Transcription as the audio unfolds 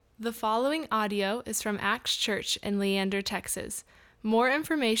The following audio is from Acts Church in Leander, Texas. More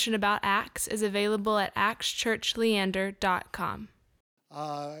information about Acts is available at actschurchleander.com.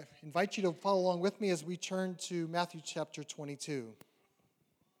 I invite you to follow along with me as we turn to Matthew chapter 22.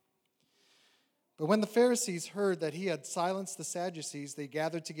 But when the Pharisees heard that he had silenced the Sadducees, they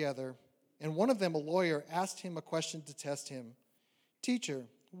gathered together, and one of them, a lawyer, asked him a question to test him. "Teacher,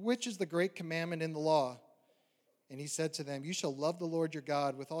 which is the great commandment in the law?" And he said to them, "You shall love the Lord your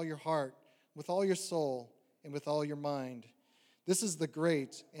God with all your heart, with all your soul, and with all your mind. This is the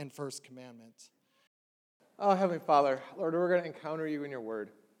great and first commandment." Oh, Heavenly Father, Lord, we're going to encounter you in your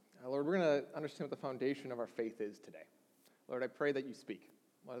word. Lord, we're going to understand what the foundation of our faith is today. Lord, I pray that you speak.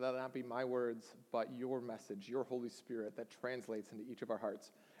 Let that not be my words, but your message, your Holy Spirit that translates into each of our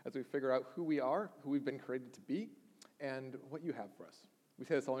hearts as we figure out who we are, who we've been created to be, and what you have for us. We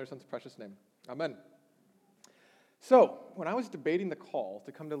say this all in your Son's precious name. Amen. So, when I was debating the call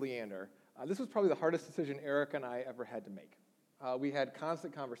to come to Leander, this was probably the hardest decision Eric and I ever had to make. We had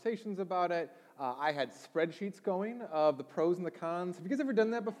constant conversations about it. I had spreadsheets going of the pros and the cons. Have you guys ever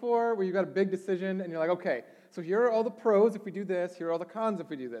done that before, where you've got a big decision and you're like, okay, so here are all the pros if we do this, here are all the cons if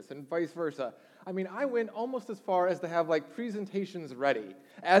we do this, and vice versa. I mean, I went almost as far as to have presentations ready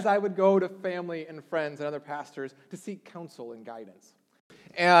as I would go to family and friends and other pastors to seek counsel and guidance.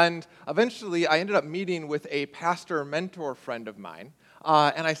 And eventually, I ended up meeting with a pastor mentor friend of mine,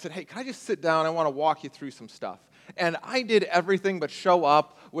 and I said, hey, can I just sit down? I want to walk you through some stuff. And I did everything but show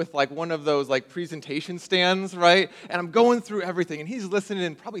up with one of those presentation stands, right? And I'm going through everything, and he's listening.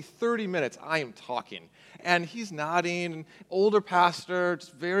 In probably 30 minutes, I am talking. And he's nodding, and older pastor,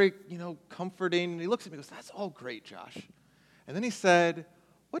 just very, comforting. And he looks at me and goes, "That's all great, Josh." And then he said,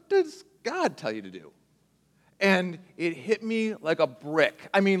 "What does God tell you to do?" And it hit me like a brick.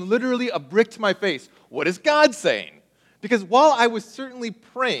 I mean, literally a brick to my face. What is God saying? Because while I was certainly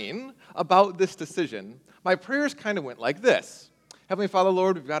praying about this decision, my prayers kind of went like this. Heavenly Father,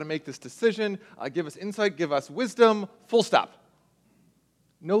 Lord, we've got to make this decision. Give us insight, give us wisdom, full stop.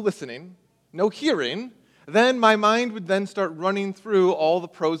 No listening, no hearing. Then my mind would then start running through all the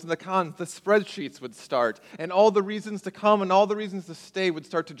pros and the cons. The spreadsheets would start, and all the reasons to come and all the reasons to stay would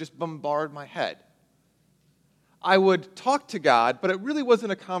start to just bombard my head. I would talk to God, but it really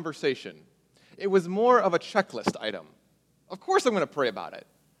wasn't a conversation. It was more of a checklist item. Of course I'm going to pray about it.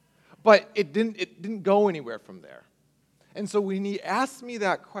 But it didn't go anywhere from there. And so when he asked me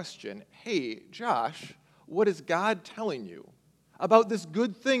that question, "Hey, Josh, what is God telling you about this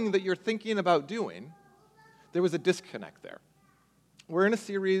good thing that you're thinking about doing?" there was a disconnect there. We're in a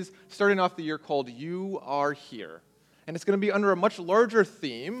series starting off the year called You Are Here. And it's going to be under a much larger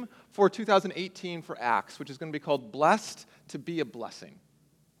theme for 2018 for Acts, which is going to be called Blessed to be a Blessing.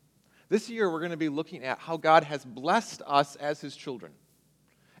 This year, we're going to be looking at how God has blessed us as his children,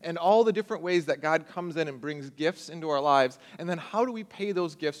 and all the different ways that God comes in and brings gifts into our lives, and then how do we pay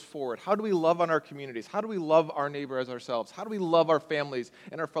those gifts forward? How do we love on our communities? How do we love our neighbor as ourselves? How do we love our families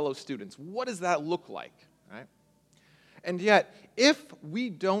and our fellow students? What does that look like, right? And yet, if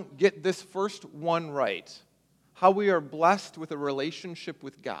we don't get this first one right, how we are blessed with a relationship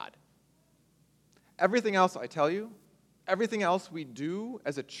with God, everything else, I tell you, everything else we do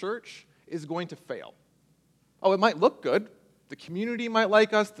as a church is going to fail. Oh, it might look good. The community might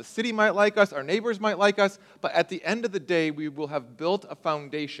like us, the city might like us, our neighbors might like us, but at the end of the day, we will have built a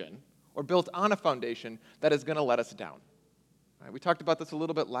foundation, or built on a foundation, that is going to let us down. Right? We talked about this a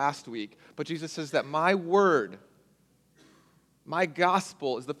little bit last week, but Jesus says that my word, my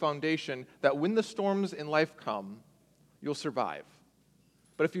gospel is the foundation that when the storms in life come, you'll survive.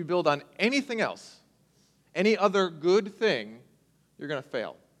 But if you build on anything else, any other good thing, you're going to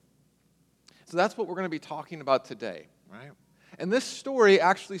fail. So that's what we're going to be talking about today, right? And this story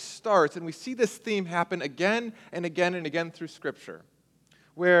actually starts, and we see this theme happen again and again and again through Scripture,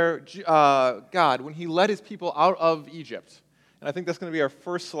 where God, when he led his people out of Egypt, and I think that's going to be our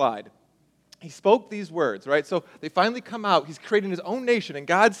first slide, he spoke these words, right? So they finally come out. He's creating his own nation, and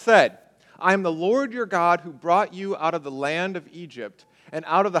God said, "I am the Lord your God who brought you out of the land of Egypt and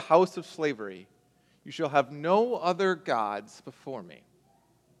out of the house of slavery. You shall have no other gods before me."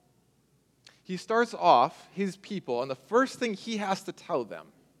 He starts off his people, and the first thing he has to tell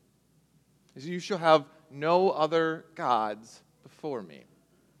them is, "You shall have no other gods before me."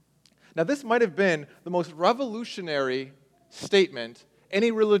 Now, this might have been the most revolutionary statement any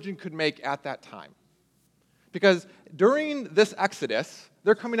religion could make at that time. Because during this Exodus,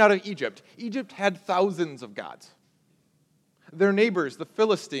 they're coming out of Egypt. Egypt had thousands of gods. Their neighbors, the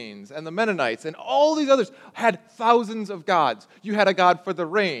Philistines and the Mennonites and all these others, had thousands of gods. You had a god for the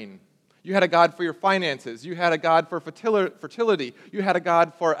rain. You had a God for your finances. You had a God for fertility. You had a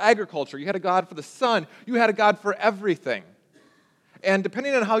God for agriculture. You had a God for the sun. You had a God for everything. And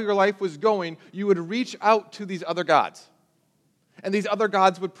depending on how your life was going, you would reach out to these other gods. And these other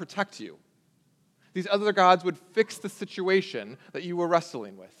gods would protect you. These other gods would fix the situation that you were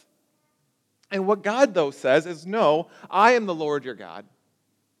wrestling with. And what God, though, says is, no, I am the Lord your God,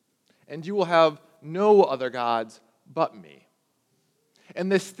 and you will have no other gods but me. And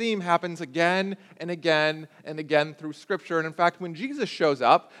this theme happens again and again and again through Scripture. And in fact, when Jesus shows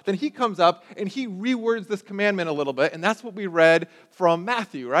up, then he comes up and he rewords this commandment a little bit, and that's what we read from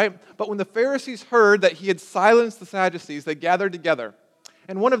Matthew, right? But when the Pharisees heard that he had silenced the Sadducees, they gathered together.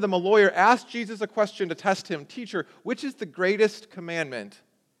 And one of them, a lawyer, asked Jesus a question to test him, "Teacher, which is the greatest commandment?"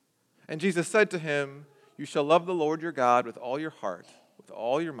 And Jesus said to him, "You shall love the Lord your God with all your heart, with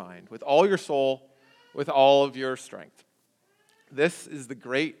all your mind, with all your soul, with all of your strength. This is the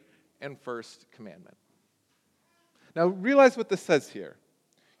great and first commandment." Now realize what this says here.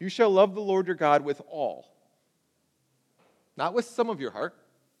 You shall love the Lord your God with all. Not with some of your heart.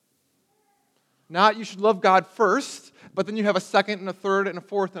 Not you should love God first, but then you have a second and a third and a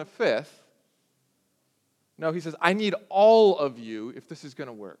fourth and a fifth. No, he says, I need all of you if this is going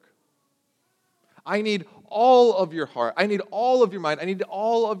to work. I need all of your heart. I need all of your mind. I need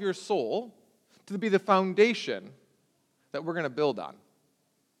all of your soul to be the foundation that we're going to build on.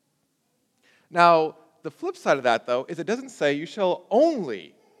 Now, the flip side of that, though, is it doesn't say you shall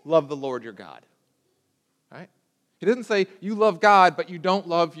only love the Lord your God. Right? It doesn't say you love God, but you don't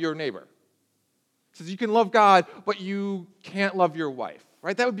love your neighbor. It says you can love God, but you can't love your wife.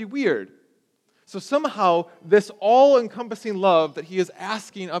 Right? That would be weird. So somehow, this all-encompassing love that he is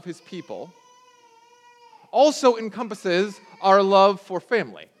asking of his people also encompasses our love for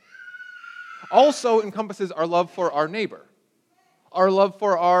family, also encompasses our love for our neighbor, our love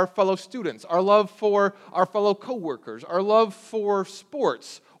for our fellow students, our love for our fellow coworkers, our love for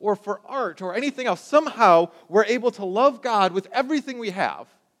sports or for art or anything else. Somehow we're able to love God with everything we have,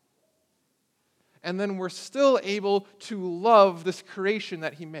 and then we're still able to love this creation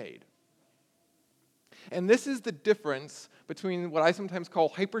that he made. And this is the difference between what I sometimes call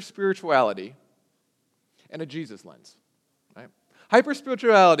hyper-spirituality and a Jesus lens. Right?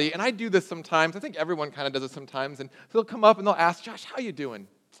 Hyper-spirituality, and I do this sometimes, I think everyone kind of does it sometimes, and they'll come up and they'll ask, "Josh, how you doing?"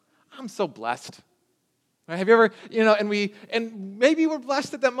 "I'm so blessed." Right? Have you ever, and maybe we're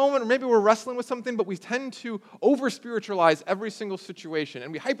blessed at that moment, or maybe we're wrestling with something, but we tend to over-spiritualize every single situation,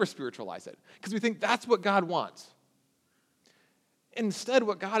 and we hyper-spiritualize it, because we think that's what God wants. Instead,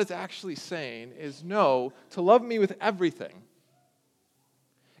 what God is actually saying is, no, to love me with everything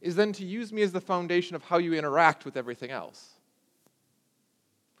is then to use me as the foundation of how you interact with everything else.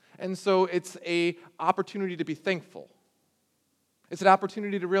 And so it's an opportunity to be thankful. It's an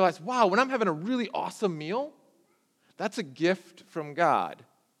opportunity to realize, wow, when I'm having a really awesome meal, that's a gift from God.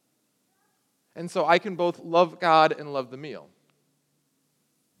 And so I can both love God and love the meal.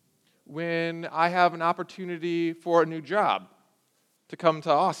 When I have an opportunity for a new job to come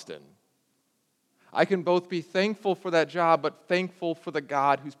to Austin, I can both be thankful for that job, but thankful for the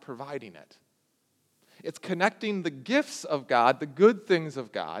God who's providing it. It's connecting the gifts of God, the good things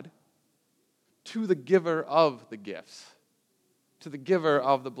of God, to the giver of the gifts, to the giver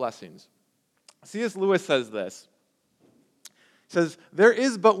of the blessings. C.S. Lewis says this. He says, "There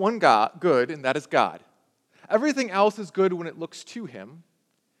is but one God, good, and that is God. Everything else is good when it looks to him,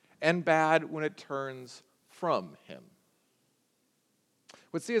 and bad when it turns from him."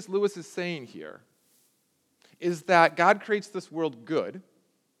 What C.S. Lewis is saying here is that God creates this world good,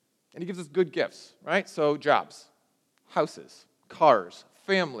 and he gives us good gifts, right? So jobs, houses, cars,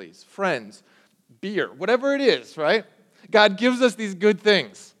 families, friends, beer, whatever it is, right? God gives us these good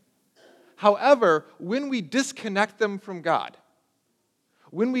things. However, when we disconnect them from God,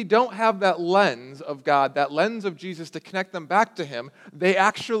 when we don't have that lens of God, that lens of Jesus to connect them back to him, they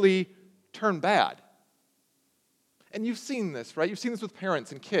actually turn bad. And you've seen this, right? You've seen this with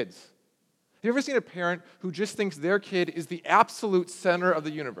parents and kids. Have you ever seen a parent who just thinks their kid is the absolute center of the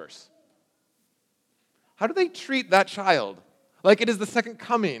universe? How do they treat that child? Like it is the second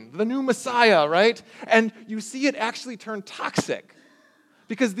coming, the new Messiah, right? And you see it actually turn toxic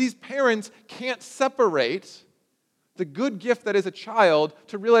because these parents can't separate the good gift that is a child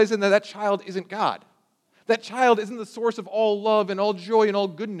to realizing that that child isn't God. That child isn't the source of all love and all joy and all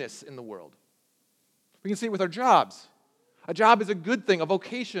goodness in the world. We can see it with our jobs. A job is a good thing, a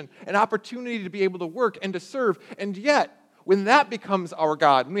vocation, an opportunity to be able to work and to serve. And yet, when that becomes our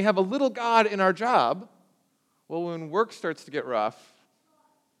God, when we have a little God in our job, well, when work starts to get rough,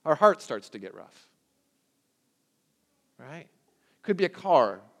 our heart starts to get rough. Right? Could be a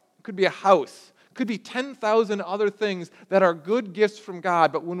car, It could be a house. It could be 10,000 other things that are good gifts from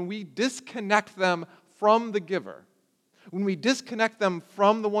God, but when we disconnect them from the giver, when we disconnect them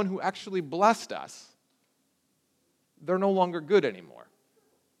from the one who actually blessed us, they're no longer good anymore.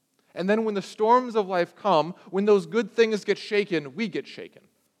 And then when the storms of life come, when those good things get shaken, we get shaken.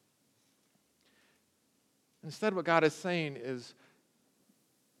 Instead, what God is saying is,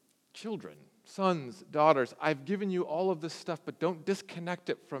 children, sons, daughters, I've given you all of this stuff, but don't disconnect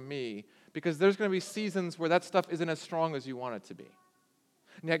it from me, because there's going to be seasons where that stuff isn't as strong as you want it to be.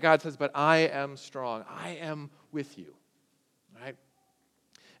 And yet God says, but I am strong. I am with you. Right?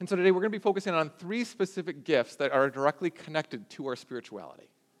 And so today we're going to be focusing on 3 specific gifts that are directly connected to our spirituality.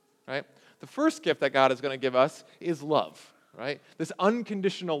 Right? The first gift that God is going to give us is love. Right? This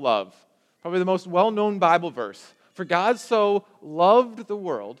unconditional love. Probably the most well-known Bible verse. For God so loved the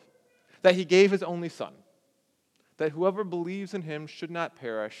world that he gave his only Son, that whoever believes in him should not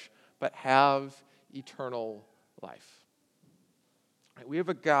perish, but have eternal life. Right? We have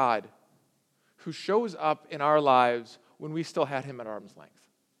a God who shows up in our lives when we still had him at arm's length.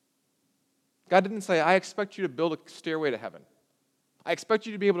 God didn't say, I expect you to build a stairway to heaven. I expect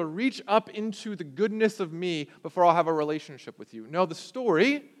you to be able to reach up into the goodness of me before I'll have a relationship with you. No, the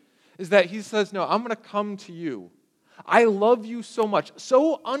story is that he says, no, I'm going to come to you. I love you so much,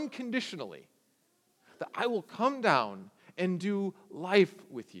 so unconditionally, that I will come down and do life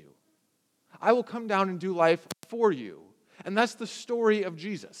with you. I will come down and do life for you. And that's the story of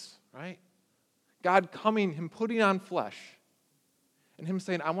Jesus, right? God coming, him putting on flesh, and him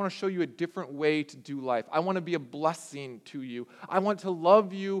saying, I want to show you a different way to do life. I want to be a blessing to you. I want to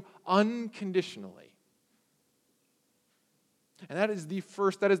love you unconditionally. And that is the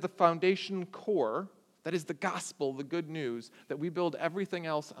foundation core, that is the gospel, the good news, that we build everything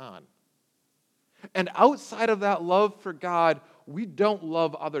else on. And outside of that love for God, we don't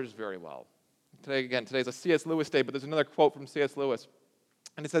love others very well. Today's a C.S. Lewis day, but there's another quote from C.S. Lewis.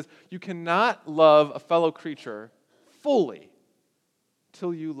 And it says, you cannot love a fellow creature fully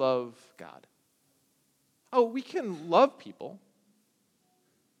till you love God. Oh, we can love people.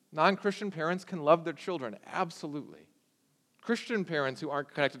 Non-Christian parents can love their children, absolutely. Christian parents who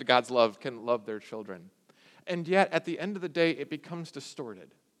aren't connected to God's love can love their children. And yet, at the end of the day, it becomes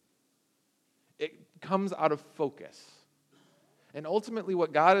distorted. It comes out of focus. And ultimately,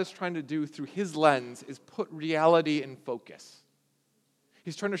 what God is trying to do through his lens is put reality in focus.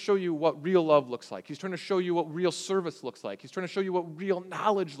 He's trying to show you what real love looks like. He's trying to show you what real service looks like. He's trying to show you what real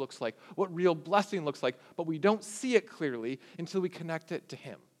knowledge looks like, what real blessing looks like, but we don't see it clearly until we connect it to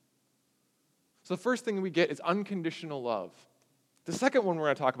him. So the first thing we get is unconditional love. The second one we're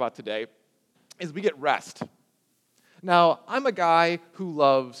going to talk about today is we get rest. Now, I'm a guy who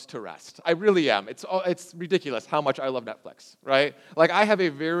loves to rest. I really am. It's ridiculous how much I love Netflix, right? Like, I have a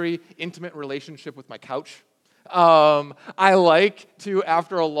very intimate relationship with my couch. I like to,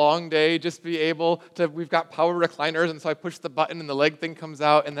 after a long day, just be able to, we've got power recliners, and so I push the button and the leg thing comes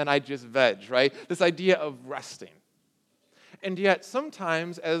out, and then I just veg, right? This idea of resting. And yet,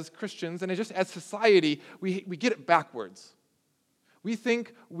 sometimes as Christians, and just as society, we get it backwards. We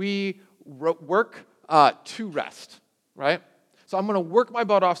think we work to rest, right? So I'm going to work my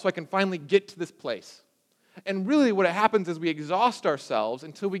butt off so I can finally get to this place. And really what happens is we exhaust ourselves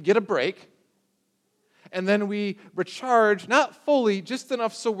until we get a break, and then we recharge, not fully, just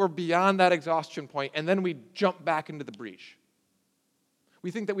enough so we're beyond that exhaustion point, and then we jump back into the breach.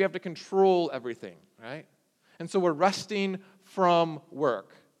 We think that we have to control everything, right? And so we're resting from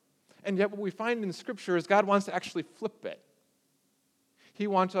work. And yet what we find in Scripture is God wants to actually flip it. He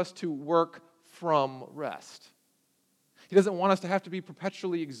wants us to work from rest. He doesn't want us to have to be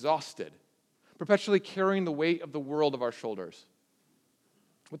perpetually exhausted, perpetually carrying the weight of the world of our shoulders.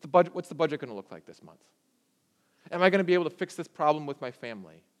 What's the budget going to look like this month? Am I going to be able to fix this problem with my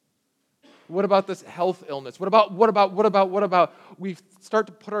family? What about this health illness? What about? We start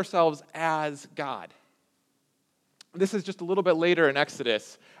to put ourselves as God. This is just a little bit later in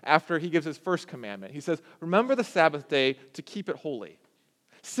Exodus, after he gives his first commandment. He says, remember the Sabbath day to keep it holy.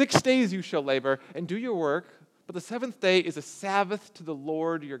 6 days you shall labor and do your work, but the seventh day is a Sabbath to the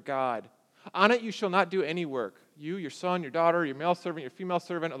Lord your God. On it you shall not do any work. You, your son, your daughter, your male servant, your female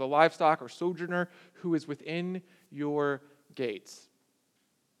servant, or the livestock or sojourner who is within your gates.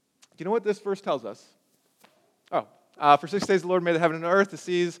 Do you know what this verse tells us? For 6 days the Lord made the heaven and earth, the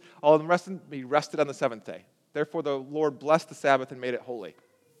seas, all of them rested. He rested on the seventh day. Therefore the Lord blessed the Sabbath and made it holy.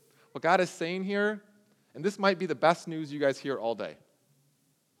 What God is saying here, and this might be the best news you guys hear all day,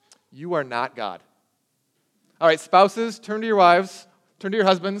 you are not God. All right, spouses, turn to your wives, turn to your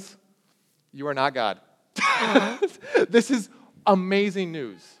husbands. You are not God. This is amazing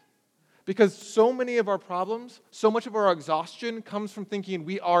news. Because so many of our problems, so much of our exhaustion comes from thinking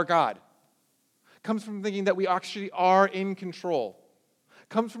we are God. Comes from thinking that we actually are in control.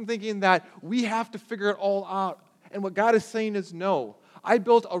 Comes from thinking that we have to figure it all out. And what God is saying is, no, I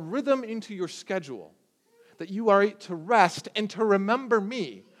built a rhythm into your schedule that you are to rest and to remember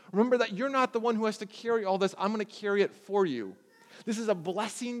me. Remember that you're not the one who has to carry all this. I'm going to carry it for you. This is a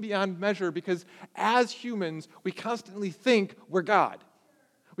blessing beyond measure because as humans, we constantly think we're God.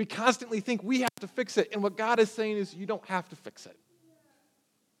 We constantly think we have to fix it. And what God is saying is, you don't have to fix it.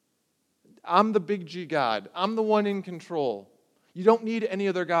 I'm the big G God. I'm the one in control. You don't need any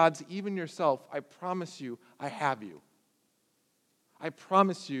other gods, even yourself. I promise you, I have you. I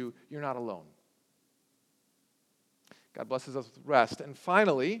promise you, you're not alone. God blesses us with rest. And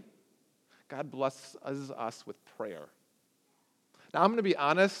finally, God blesses us with prayer. Now, I'm going to be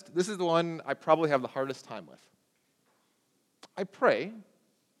honest. This is the one I probably have the hardest time with. I pray,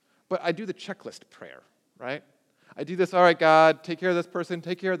 but I do the checklist prayer, right? I do this, all right, God, take care of this person,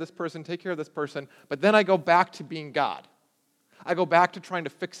 take care of this person, take care of this person. But then I go back to being God. I go back to trying to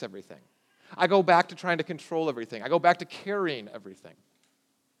fix everything. I go back to trying to control everything. I go back to carrying everything.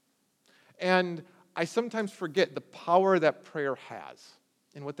 And I sometimes forget the power that prayer has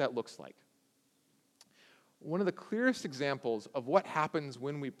and what that looks like. One of the clearest examples of what happens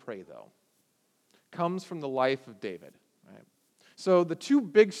when we pray, though, comes from the life of David. Right? So the two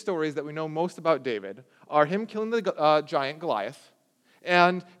big stories that we know most about David are him killing the giant Goliath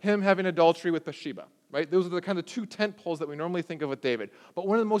and him having adultery with Bathsheba. Right? Those are the kind of two tent poles that we normally think of with David. But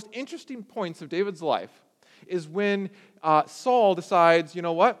one of the most interesting points of David's life is when Saul decides, you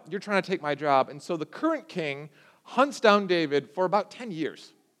know what, you're trying to take my job. And so the current king hunts down David for about 10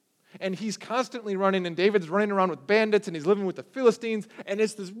 years. And he's constantly running, and David's running around with bandits, and he's living with the Philistines, and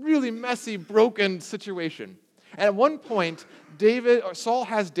it's this really messy, broken situation. And at one point, Saul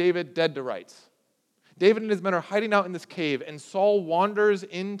has David dead to rights. David and his men are hiding out in this cave, and Saul wanders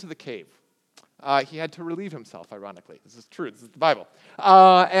into the cave. He had to relieve himself, ironically. This is true. This is the Bible.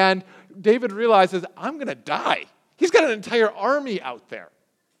 And David realizes, I'm going to die. He's got an entire army out there.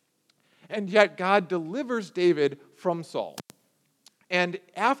 And yet God delivers David from Saul. And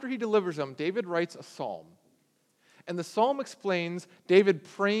after he delivers him, David writes a psalm. And the psalm explains David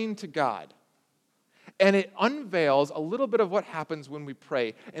praying to God. And it unveils a little bit of what happens when we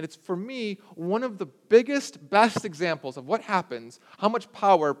pray. And it's, for me, one of the biggest, best examples of what happens, how much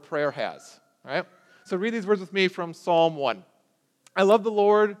power prayer has. All right? So read these words with me from Psalm 1. I love the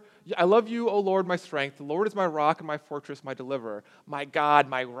Lord. I love you, O Lord, my strength. The Lord is my rock and my fortress, my deliverer, my God,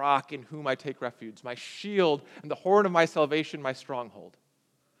 my rock in whom I take refuge, my shield and the horn of my salvation, my stronghold.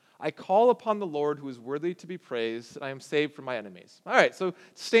 I call upon the Lord who is worthy to be praised, and I am saved from my enemies. All right, so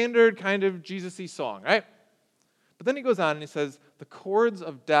standard kind of Jesus-y song, right? But then he goes on and he says, the cords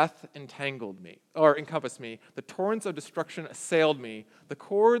of death entangled me, or encompassed me. The torrents of destruction assailed me. The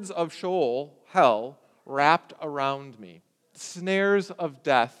cords of Sheol, hell, wrapped around me. The snares of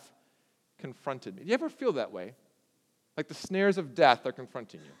death confronted me. Do you ever feel that way? Like the snares of death are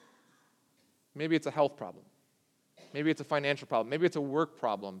confronting you. Maybe it's a health problem. Maybe it's a financial problem. Maybe it's a work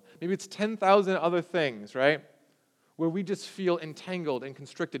problem. Maybe it's 10,000 other things, right? Where we just feel entangled and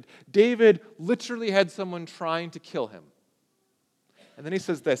constricted. David literally had someone trying to kill him. And then he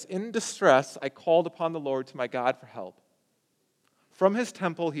says this, in distress, I called upon the Lord to my God for help. From his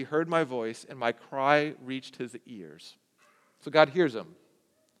temple, he heard my voice, and my cry reached his ears. So God hears him.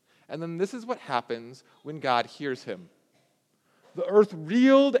 And then this is what happens when God hears him. The earth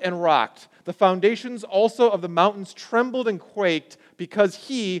reeled and rocked. The foundations also of the mountains trembled and quaked because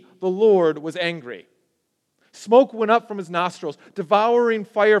he, the Lord, was angry. Smoke went up from his nostrils, devouring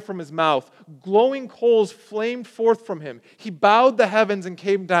fire from his mouth. Glowing coals flamed forth from him. He bowed the heavens and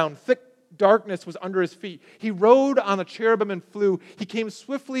came down. Thick darkness was under his feet. He rode on the cherubim and flew. He came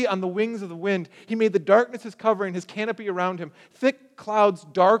swiftly on the wings of the wind. He made the darkness his covering, his canopy around him. Thick clouds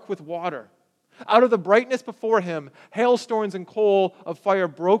dark with water. Out of the brightness before him, hailstones and coal of fire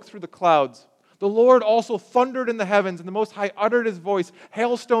broke through the clouds. The Lord also thundered in the heavens, and the Most High uttered his voice,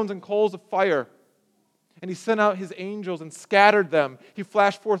 hailstones and coals of fire. And he sent out his angels and scattered them. He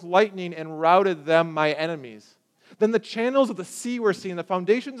flashed forth lightning and routed them, my enemies. Then the channels of the sea were seen. The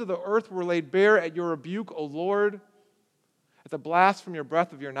foundations of the earth were laid bare at your rebuke, O Lord. At the blast from your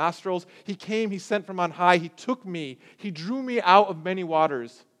breath of your nostrils, he came, he sent from on high. He took me. He drew me out of many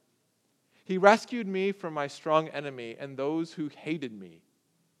waters. He rescued me from my strong enemy and those who hated me,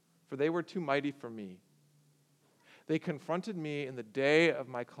 for they were too mighty for me. They confronted me in the day of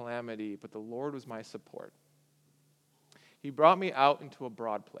my calamity, but the Lord was my support. He brought me out into a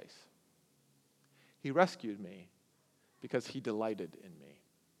broad place. He rescued me because he delighted in me.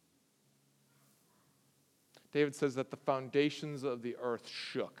 David says that the foundations of the earth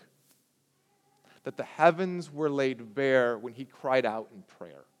shook, that the heavens were laid bare when he cried out in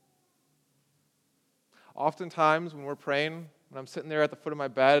prayer. Oftentimes when we're praying, when I'm sitting there at the foot of my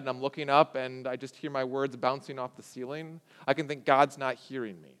bed and I'm looking up and I just hear my words bouncing off the ceiling, I can think God's not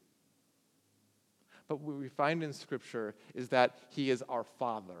hearing me. But what we find in Scripture is that he is our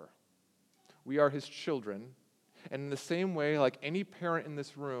Father. We are his children. And in the same way, like any parent in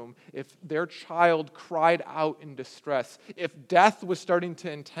this room, if their child cried out in distress, if death was starting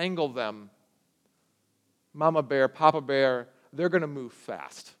to entangle them, Mama Bear, Papa Bear, they're going to move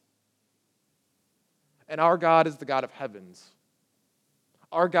fast. And our God is the God of heavens.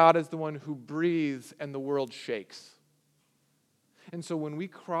 Our God is the one who breathes and the world shakes. And so when we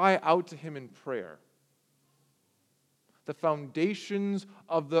cry out to him in prayer, the foundations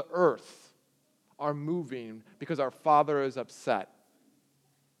of the earth are moving because our Father is upset.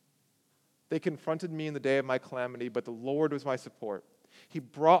 They confronted me in the day of my calamity, but the Lord was my support. He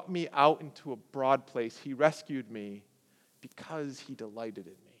brought me out into a broad place. He rescued me because he delighted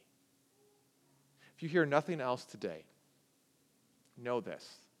in me. If you hear nothing else today, know this,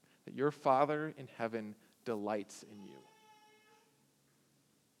 that your Father in heaven delights in you.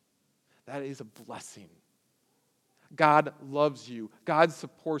 That is a blessing. God loves you. God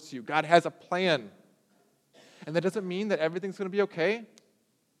supports you. God has a plan. And that doesn't mean that everything's going to be okay.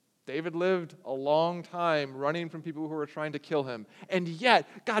 David lived a long time running from people who were trying to kill him. And yet,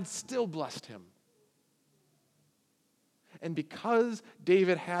 God still blessed him. And because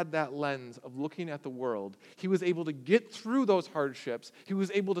David had that lens of looking at the world, he was able to get through those hardships. He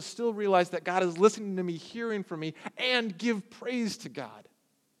was able to still realize that God is listening to me, hearing from me, and give praise to God.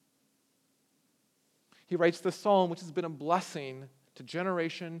 He writes the psalm, which has been a blessing to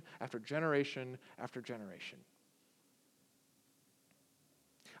generation after generation after generation.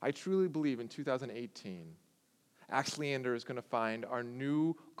 I truly believe in 2018, Axe Leander is going to find our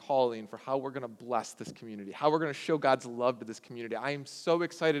new calling for how we're going to bless this community, how we're going to show God's love to this community. I am so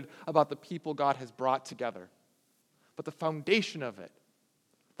excited about the people God has brought together. But the foundation of it,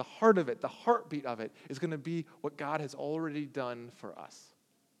 the heart of it, the heartbeat of it is going to be what God has already done for us.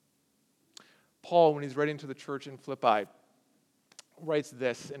 Paul, when he's writing to the church in Philippi, writes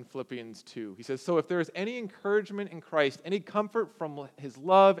this in Philippians 2. He says, "So if there is any encouragement in Christ, any comfort from his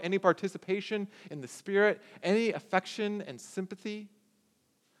love, any participation in the Spirit, any affection and sympathy,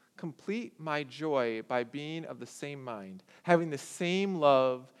 complete my joy by being of the same mind, having the same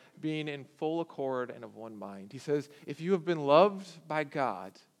love, being in full accord and of one mind." He says, if you have been loved by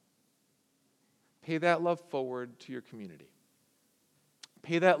God, pay that love forward to your community.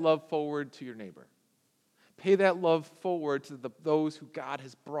 Pay that love forward to your neighbor. Pay that love forward to those who God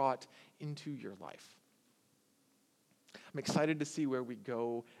has brought into your life. I'm excited to see where we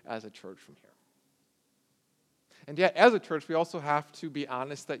go as a church from here. And yet, as a church, we also have to be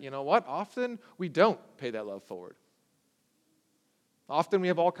honest that, you know what? Often we don't pay that love forward. Often we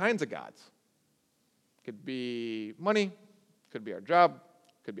have all kinds of gods. Could be money, could be our job,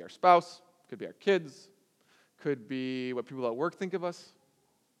 could be our spouse, could be our kids, could be what people at work think of us.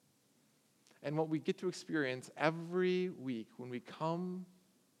 And what we get to experience every week when we come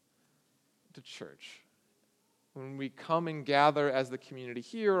to church, when we come and gather as the community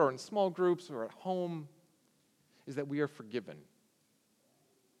here or in small groups or at home, is that we are forgiven.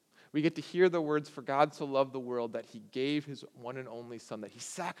 We get to hear the words, "For God so loved the world that he gave his one and only Son," that he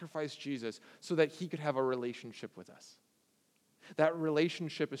sacrificed Jesus so that he could have a relationship with us. That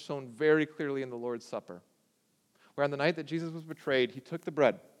relationship is shown very clearly in the Lord's Supper, where on the night that Jesus was betrayed, he took the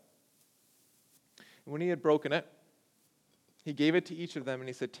bread. And when he had broken it, he gave it to each of them, and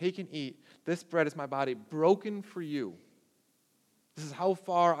he said, "Take and eat. This bread is my body, broken for you. This is how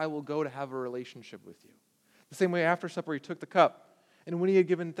far I will go to have a relationship with you." The same way after supper, he took the cup, and when he had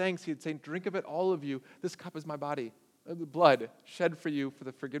given thanks, he had said, "Drink of it, all of you. This cup is my body, the blood shed for you for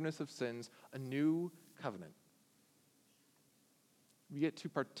the forgiveness of sins, a new covenant." We get to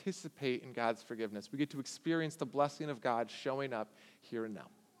participate in God's forgiveness. We get to experience the blessing of God showing up here and now.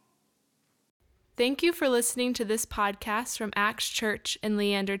 Thank you for listening to this podcast from Axe Church in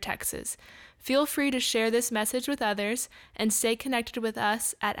Leander, Texas. Feel free to share this message with others and stay connected with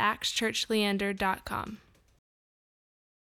us at axechurchleander.com.